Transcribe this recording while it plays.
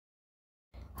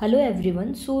Hello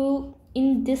everyone. So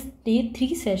in this day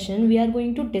 3 session we are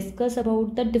going to discuss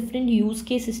about the different use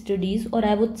case studies, or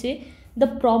I would say the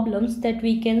problems that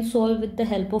we can solve with the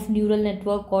help of neural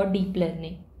network or deep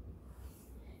learning.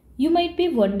 You might be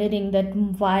wondering that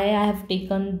why I have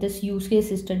taken this use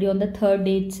case study on the third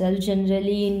day itself.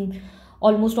 Generally in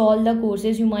almost all the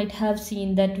courses you might have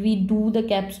seen that we do the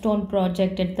capstone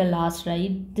project at the last,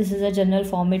 right? This is a general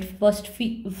format. First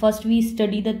we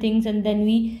study the things and then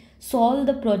we solve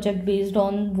the project based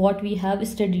on what we have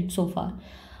studied so far.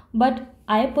 But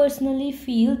I personally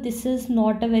feel this is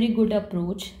not a very good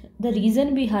approach. The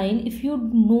reason behind, if you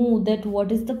know that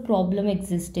what is the problem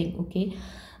existing, okay,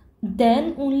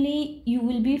 then only you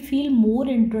will be feel more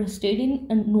interested in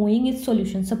knowing its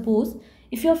solution. Suppose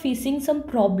if you are facing some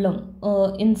problem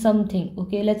in something,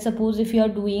 okay, let's suppose if you are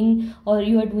doing or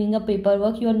you are doing a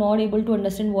paperwork, you are not able to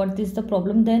understand what is the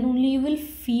problem, then only you will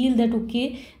feel that,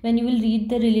 okay, when you will read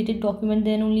the related document,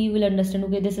 then only you will understand,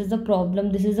 okay, this is the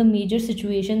problem, this is a major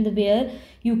situation where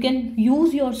you can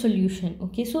use your solution.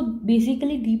 Okay, so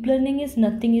basically deep learning is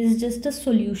nothing, is just a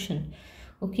solution.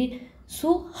 Okay,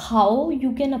 so how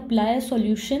you can apply a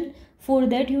solution? For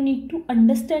that you need to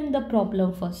understand the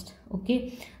problem first.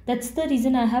 Okay, that's the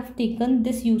reason I have taken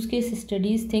this use case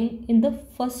studies thing in the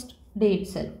first day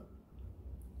itself.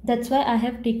 That's why I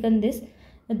have taken this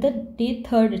at the day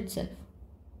third itself.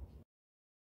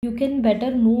 You can better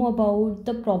know about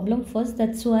the problem first.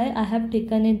 That's why I have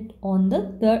taken it on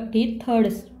the day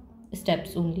third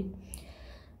steps only.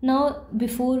 Now,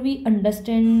 before we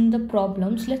understand the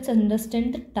problems, let's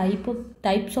understand the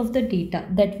types of the data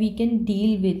that we can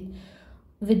deal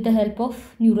with the help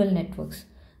of neural networks.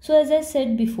 So as I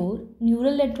said before,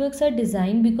 neural networks are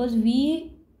designed because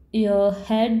we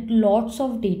had lots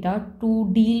of data to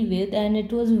deal with, and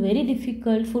it was very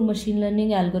difficult for machine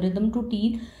learning algorithm to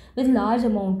deal with large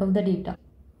amount of the data.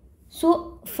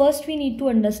 So first we need to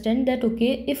understand that,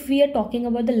 okay, if we are talking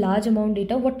about the large amount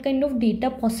data, what kind of data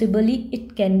possibly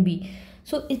it can be.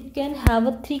 So it can have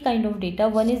a three kind of data.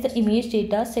 One is the image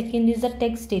data, second is the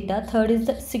text data, third is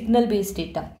the signal based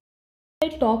data. I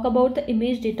talk about the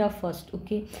image data first.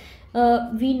 Okay,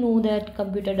 we know that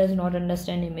computer does not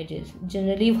understand images.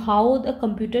 Generally how the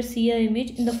computer see an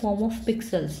image in the form of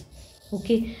pixels.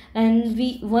 Okay, and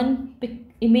one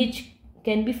image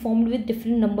can be formed with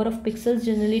different number of pixels.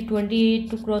 Generally 28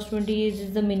 to cross 28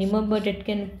 is the minimum, but it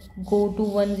can go to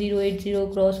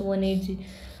 1080 cross 180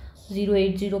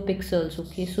 pixels.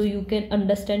 Okay, so you can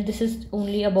understand this is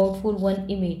only about for one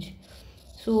image.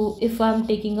 So if I'm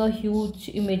taking a huge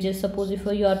images, suppose if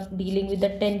you are dealing with the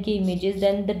 10k images,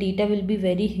 then the data will be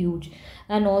very huge,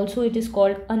 and also it is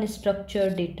called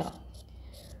unstructured data.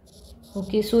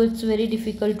 Okay, so it's very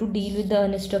difficult to deal with the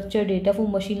unstructured data for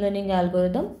machine learning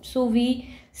algorithm. So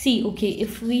we see, okay,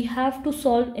 if we have to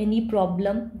solve any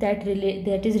problem that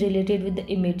is related with the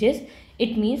images,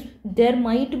 it means there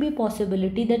might be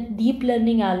possibility that deep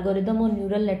learning algorithm or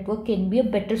neural network can be a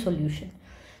better solution.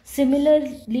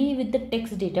 Similarly with the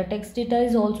text data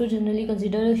is also generally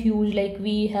considered a huge, like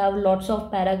we have lots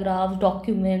of paragraphs,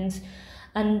 documents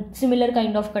and similar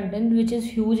kind of content which is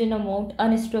huge in amount,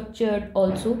 unstructured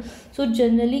also. So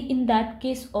generally in that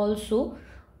case also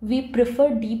we prefer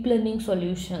deep learning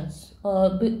solutions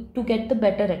to get the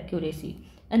better accuracy.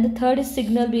 And the third is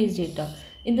signal based data.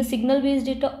 In the signal based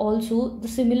data also the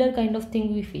similar kind of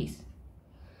thing we face.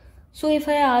 So if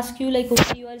I ask you, like,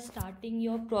 okay, you are starting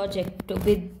your project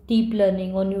with deep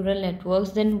learning or neural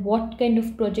networks, then what kind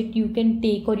of project you can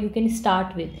take or you can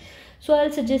start with? So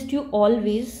I'll suggest you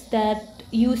always that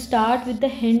you start with the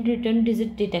handwritten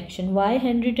digit detection. Why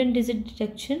handwritten digit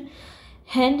detection?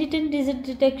 Handwritten digit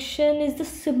detection is the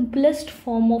simplest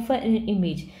form of an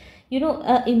image. You know,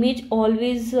 an image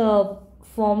always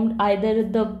formed either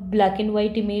the black and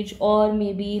white image or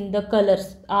maybe in the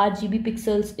colors, RGB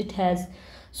pixels it has.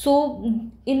 So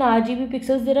in RGB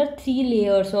pixels there are three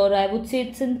layers, or I would say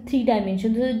it's in three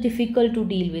dimensions. It's difficult to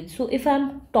deal with. So if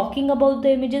I'm talking about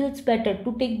the images, it's better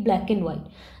to take black and white.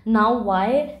 Now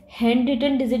why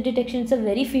handwritten digit detection? Is a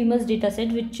very famous data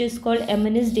set which is called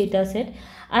MNS data set,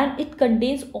 and it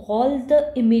contains all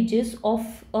the images of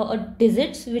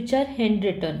digits which are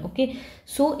handwritten. Okay,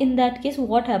 so in that case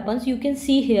what happens, you can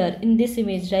see here in this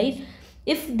image, right?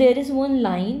 If there is one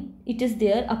line, it is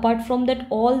there. Apart from that,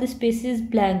 all the space is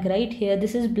blank. Right here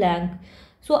this is blank,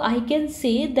 so I can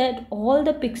say that all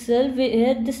the pixel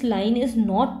where this line is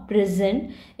not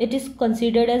present, it is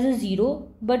considered as a 0,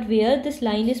 but where this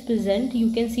line is present,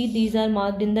 you can see these are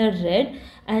marked in the red,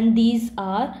 and these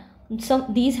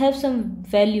have some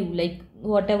value, like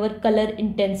whatever color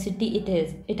intensity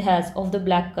it has of the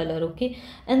black color. Okay,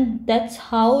 and that's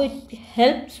how it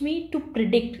helps me to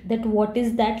predict that what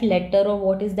is that letter or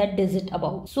what is that digit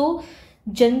about. So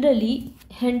generally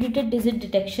handwritten digit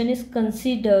detection is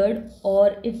considered,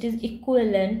 or it is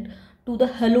equivalent to the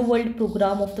hello world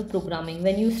program of the programming.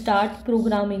 When you start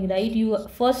programming, right, you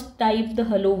first type the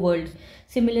hello world.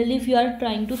 Similarly, if you are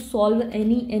trying to solve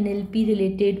any NLP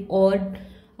related, or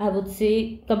I would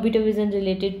say computer vision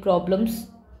related problems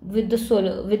with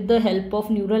the help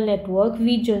of neural network,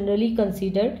 we generally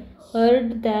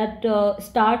heard that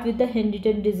start with the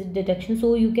handwritten digit detection,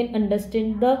 so you can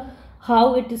understand the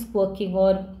how it is working,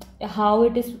 or how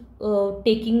it is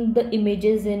taking the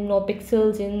images in or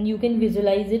pixels in. You can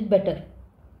visualize it better.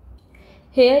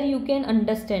 Here you can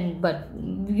understand, but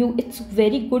it's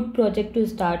very good project to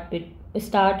start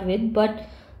with, but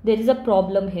there is a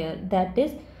problem here, that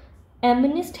is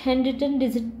MNIST handwritten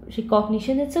digit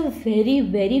recognition. It's a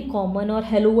very common or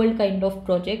hello world kind of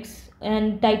projects,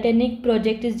 and Titanic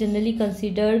project is generally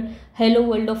considered hello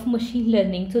world of machine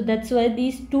learning. So that's why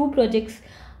these two projects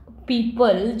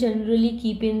people generally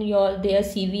keep in their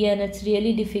CV, and it's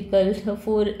really difficult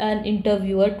for an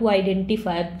interviewer to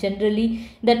identify generally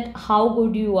that how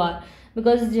good you are,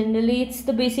 because generally it's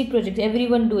the basic project,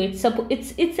 everyone do it.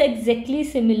 It's exactly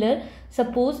similar.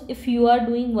 Suppose if you are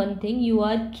doing one thing, you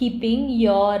are keeping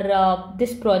your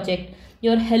this project,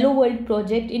 your hello world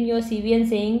project in your CV, and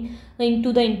saying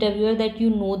into the interviewer that you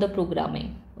know the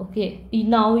programming. Okay,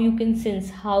 now you can sense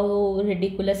how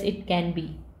ridiculous it can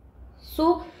be.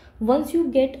 So once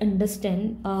you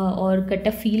understand or get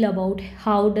a feel about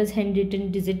how does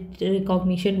handwritten digit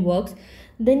recognition works,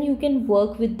 then you can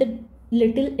work with the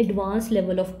little advanced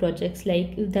level of projects,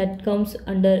 like that comes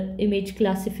under image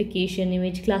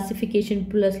classification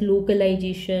plus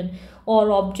localization,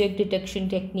 or object detection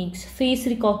techniques, face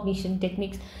recognition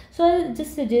techniques. So I'll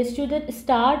just suggest you that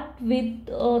start with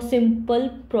a simple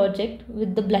project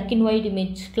with the black and white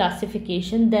image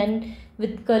classification, then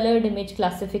with colored image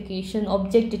classification,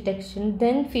 object detection,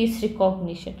 then face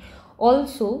recognition.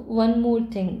 Also, one more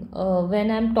thing,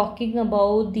 when I'm talking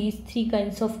about these three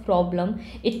kinds of problem,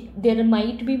 there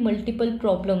might be multiple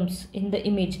problems in the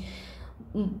image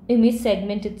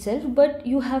segment itself, but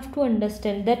you have to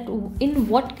understand that in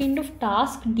what kind of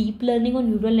task deep learning or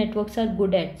neural networks are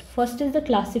good at. First is the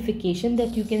classification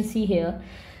that you can see here.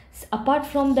 Apart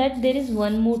from that, there is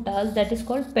one more task that is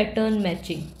called pattern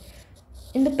matching.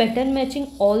 In the pattern matching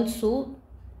also,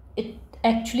 it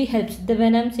actually helps.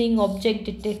 When I'm saying object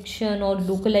detection or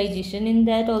localization, in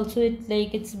that also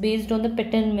it's based on the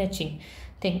pattern matching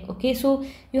thing. Okay, so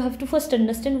you have to first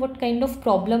understand what kind of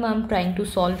problem I'm trying to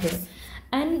solve here.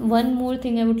 And one more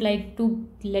thing I would like to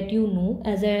let you know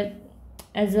as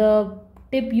a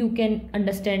tip, you can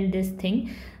understand this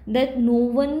thing, that no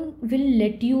one will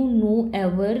let you know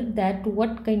ever that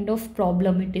what kind of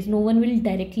problem it is. No one will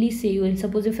directly say you.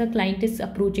 Suppose if a client is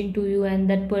approaching to you and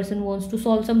that person wants to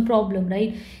solve some problem,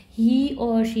 right, he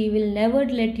or she will never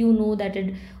let you know that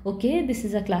okay, this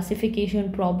is a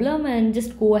classification problem and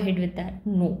just go ahead with that.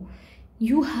 No,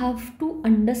 you have to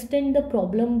understand the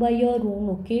problem by your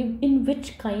own. Okay, in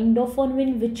which kind of, or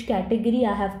in which category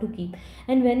I have to keep.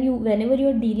 And whenever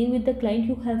you're dealing with the client,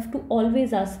 you have to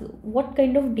always ask what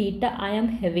kind of data I am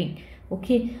having.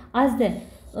 Okay, ask them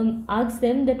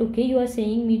that okay, you are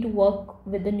saying me to work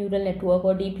with the neural network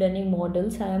or deep learning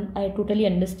models. I totally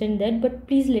understand that, but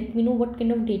please let me know what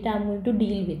kind of data I'm going to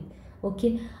deal with.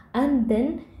 Okay, and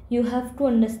then you have to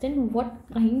understand what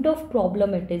kind of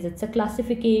problem it is. It's a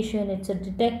classification, it's a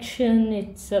detection,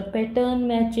 it's a pattern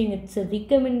matching, it's a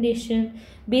recommendation.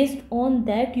 Based on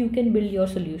that, you can build your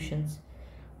solutions.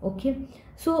 Okay,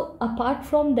 so apart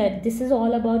from that, this is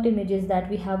all about images that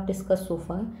we have discussed so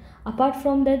far. Apart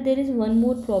from that, there is one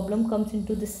more problem comes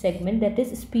into this segment, that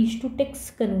is speech to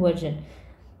text conversion.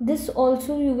 This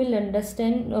also you will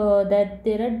understand that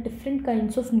there are different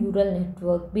kinds of neural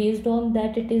network. Based on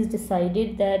that, it is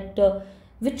decided that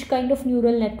which kind of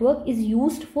neural network is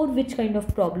used for which kind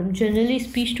of problem. Generally,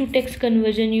 speech to text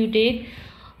conversion, you take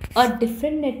a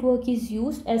different network is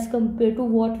used as compared to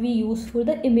what we use for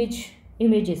the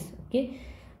images. Okay,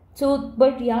 so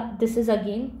but yeah, this is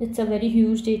again, it's a very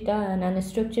huge data and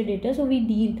unstructured data, so we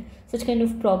deal such kind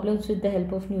of problems with the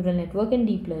help of neural network and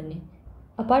deep learning.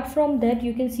 Apart from that,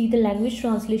 you can see the language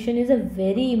translation is a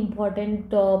very important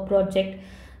project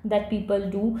that people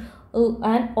do.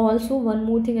 And also one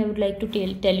more thing I would like to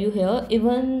tell you here,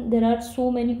 even there are so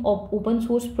many open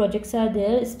source projects are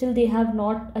there, still they have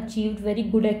not achieved very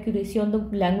good accuracy on the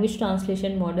language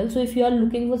translation model. So if you are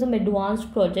looking for some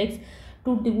advanced projects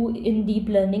to do in deep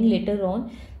learning later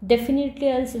on,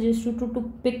 definitely I'll suggest you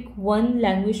to pick one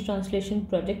language translation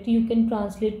project. You can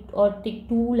translate or take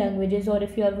two languages, or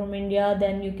if you are from India,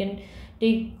 then you can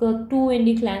take two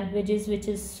Indic languages, which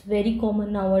is very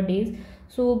common nowadays.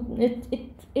 So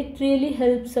it really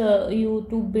helps you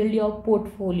to build your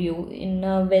portfolio in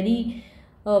a very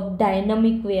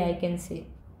dynamic way, I can say.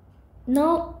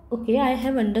 Now, okay, I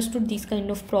have understood these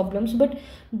kind of problems, but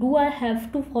do I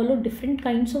have to follow different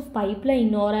kinds of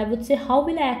pipeline, or I would say, how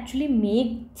will I actually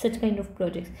make such kind of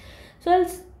projects? So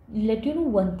let you know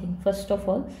one thing. First of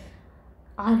all,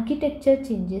 architecture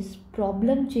changes,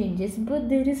 problem changes, but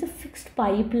there is a fixed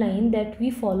pipeline that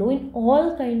we follow in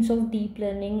all kinds of deep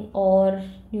learning or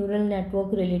neural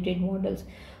network related models.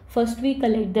 First, we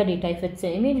collect the data. If it's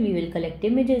an image, we will collect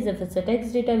images. If it's a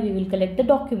text data, we will collect the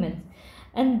documents.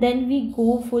 And then we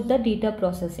go for the data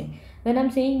processing. When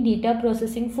I'm saying data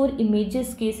processing, for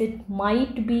images case, it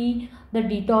might be the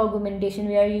data augmentation,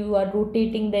 where you are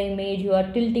rotating the image, you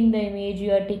are tilting the image,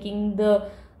 you are taking the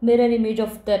mirror image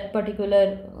of that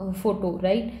particular photo,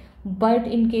 right? But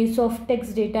in case of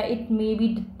text data, it may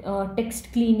be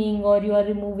text cleaning, or you are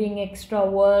removing extra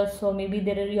words, or maybe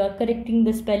you are correcting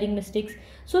the spelling mistakes.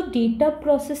 So data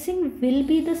processing will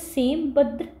be the same,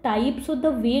 but the types or the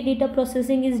way data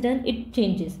processing is done, it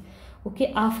changes.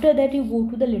 Okay, after that you go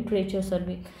to the literature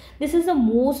survey. This is the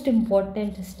most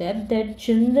important step that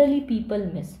generally people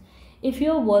miss. If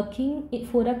you're working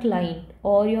for a client,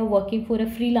 or you're working for a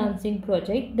freelancing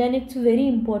project, then it's very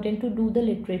important to do the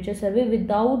literature survey.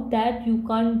 Without that, you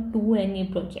can't do any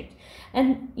project.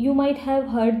 And you might have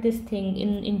heard this thing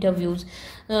in interviews.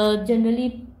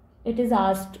 Generally it is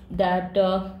asked that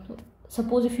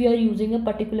suppose if you are using a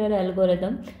particular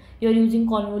algorithm, you're using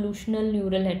convolutional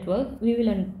neural network. We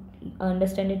will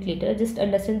understand it later. Just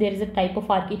understand there is a type of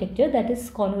architecture that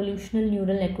is convolutional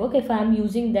neural network. If I am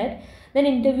using that, then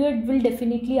interviewer will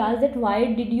definitely ask that why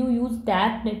did you use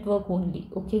that network only.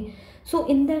 Okay, so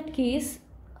in that case,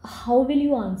 how will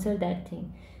you answer that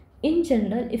thing? In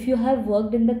general, if you have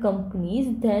worked in the companies,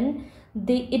 then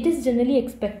it is generally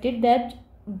expected that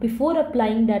before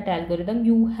applying that algorithm,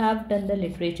 you have done the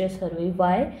literature survey.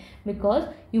 Why? Because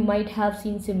you might have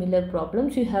seen similar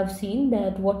problems, you have seen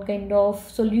that what kind of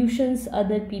solutions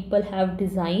other people have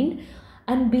designed,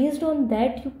 and based on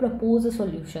that you propose a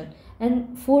solution,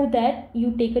 and for that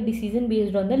you take a decision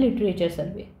based on the literature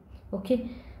survey. Okay,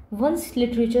 once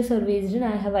literature survey is done,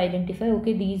 I have identified,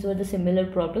 okay, these were the similar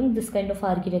problems, this kind of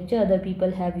architecture other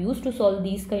people have used to solve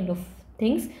these kind of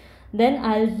things. Then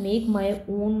I'll make my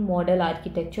own model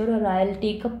architecture, or I'll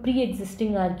take a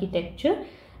pre-existing architecture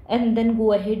and then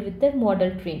go ahead with the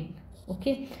model train.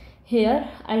 Okay, here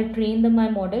I'll train my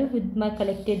model with my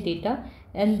collected data,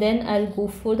 and then I'll go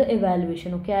for the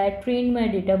evaluation. Okay, I trained my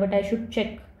data, but I should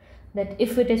check that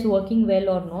if it is working well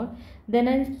or not. Then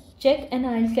I'll check and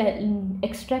I'll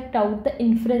extract out the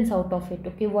inference out of it.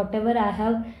 Okay, whatever I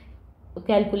have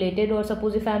calculated, or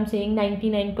suppose if I'm saying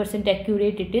 99%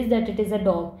 accurate, it is that it is a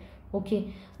dog.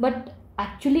 Okay, but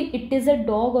actually it is a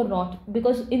dog or not,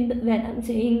 because when I'm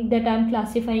saying that I'm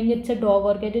classifying it's a dog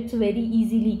or cat, it's very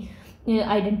easily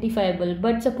identifiable.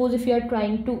 But suppose if you are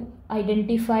trying to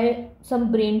identify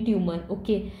some brain tumor,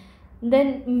 okay,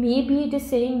 then maybe it is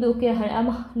saying, okay,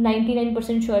 I'm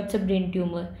 99% sure it's a brain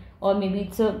tumor, or maybe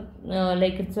it's a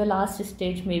like it's a last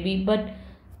stage maybe, but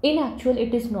in actual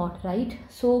it is not, right?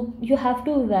 So you have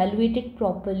to evaluate it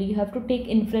properly, you have to take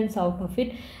inference out of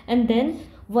it, and then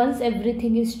once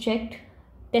everything is checked,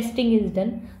 testing is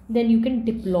done, then you can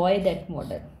deploy that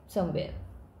model somewhere.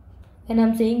 When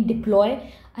I'm saying deploy,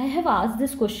 I have asked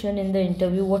this question in the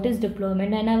interview, what is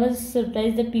deployment, and I was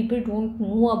surprised that people don't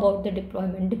know about the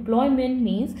deployment. Deployment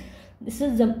means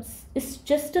it's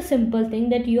just a simple thing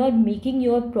that you are making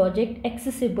your project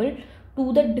accessible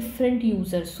to the different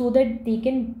users so that they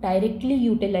can directly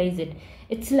utilize it.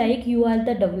 It's like you are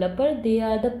the developer, they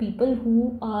are the people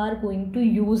who are going to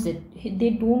use it.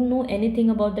 They don't know anything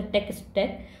about the tech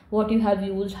stack, what you have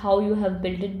used, how you have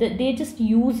built it. They just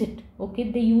use it.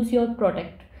 Okay, they use your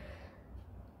product.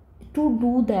 To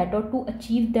do that or to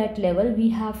achieve that level, we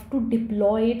have to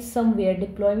deploy it somewhere.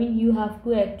 Deployment, you have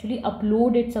to actually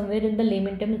upload it somewhere. In the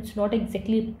layman term, it's not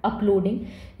exactly uploading,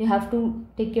 you have to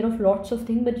take care of lots of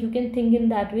things, but you can think in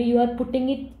that way. You are putting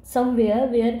it somewhere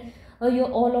where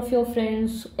all of your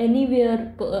friends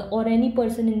anywhere or any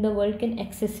person in the world can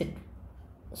access it.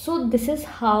 So this is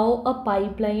how a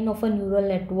pipeline of a neural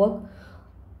network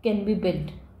can be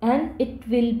built, and it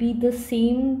will be the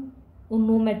same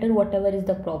no matter whatever is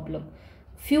the problem.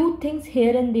 Few things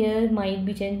here and there might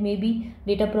be changed. Maybe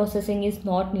data processing is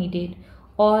not needed,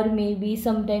 or maybe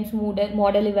sometimes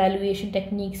model evaluation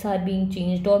techniques are being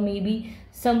changed, or maybe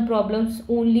some problems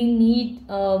only need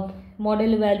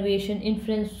model evaluation,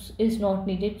 inference is not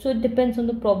needed. So it depends on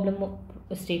the problem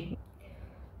statement.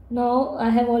 Now I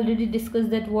have already discussed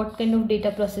that what kind of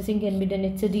data processing can be done.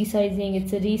 It's a resizing,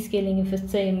 it's a rescaling, if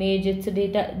it's an image, it's a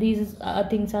data. These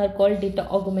things are called data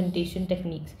augmentation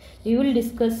techniques. We will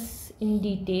discuss in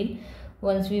detail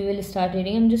once we will start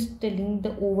reading. I'm just telling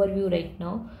the overview right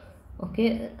now.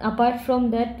 Okay, apart from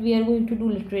that, we are going to do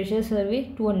literature survey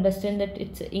to understand that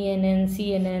it's ANN,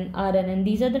 CNN, RNN.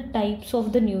 These are the types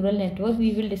of the neural network.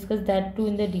 We will discuss that too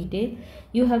in the detail.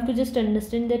 You have to just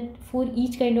understand that for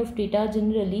each kind of data,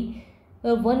 generally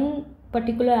one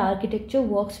particular architecture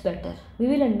works better. We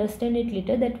will understand it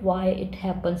later, that why it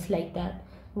happens like that,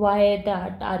 why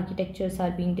that architectures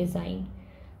are being designed.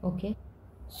 Okay,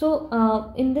 so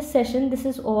in this session, this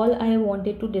is all I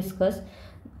wanted to discuss.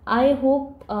 I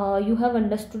hope you have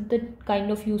understood the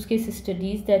kind of use case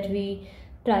studies that we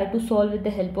try to solve with the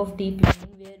help of deep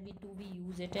learning. Where we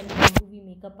use it and how do we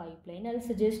make a pipeline. I'll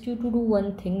suggest you to do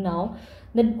one thing now,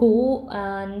 that go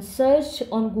and search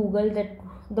on Google that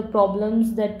the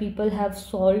problems that people have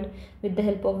solved with the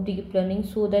help of deep learning,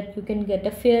 so that you can get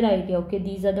a fair idea. Okay,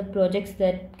 these are the projects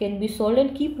that can be solved,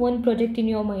 and keep one project in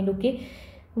your mind. Okay,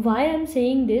 why I'm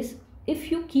saying this?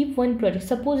 If you keep one project,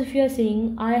 suppose if you are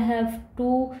saying I have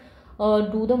to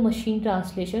do the machine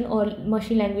translation or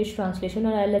machine language translation,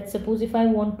 or let's suppose if I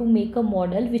want to make a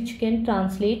model which can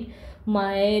translate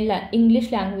my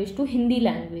English language to Hindi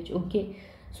language. Okay,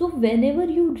 so whenever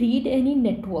you read any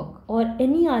network or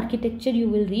any architecture you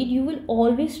will read, you will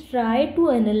always try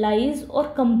to analyze or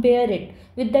compare it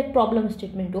with that problem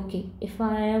statement. Okay, if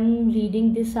I am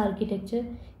reading this architecture,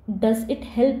 does it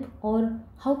help, or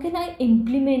how can I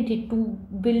implement it to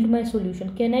build my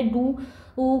solution? Can I do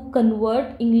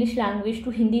convert English language to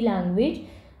Hindi language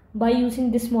by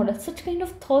using this model? Such kind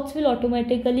of thoughts will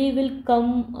automatically will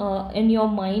come in your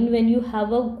mind when you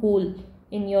have a goal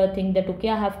in your thing, that okay,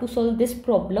 I have to solve this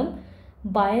problem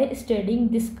by studying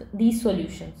these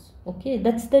solutions. Okay,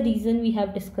 that's the reason we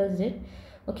have discussed it.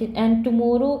 Okay, and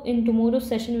in tomorrow's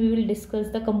session we will discuss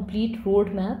the complete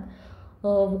roadmap,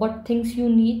 what things you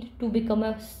need to become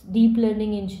a deep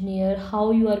learning engineer, how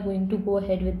you are going to go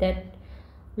ahead with that.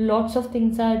 Lots of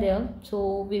things are there,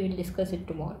 so we will discuss it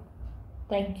tomorrow.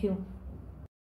 Thank you.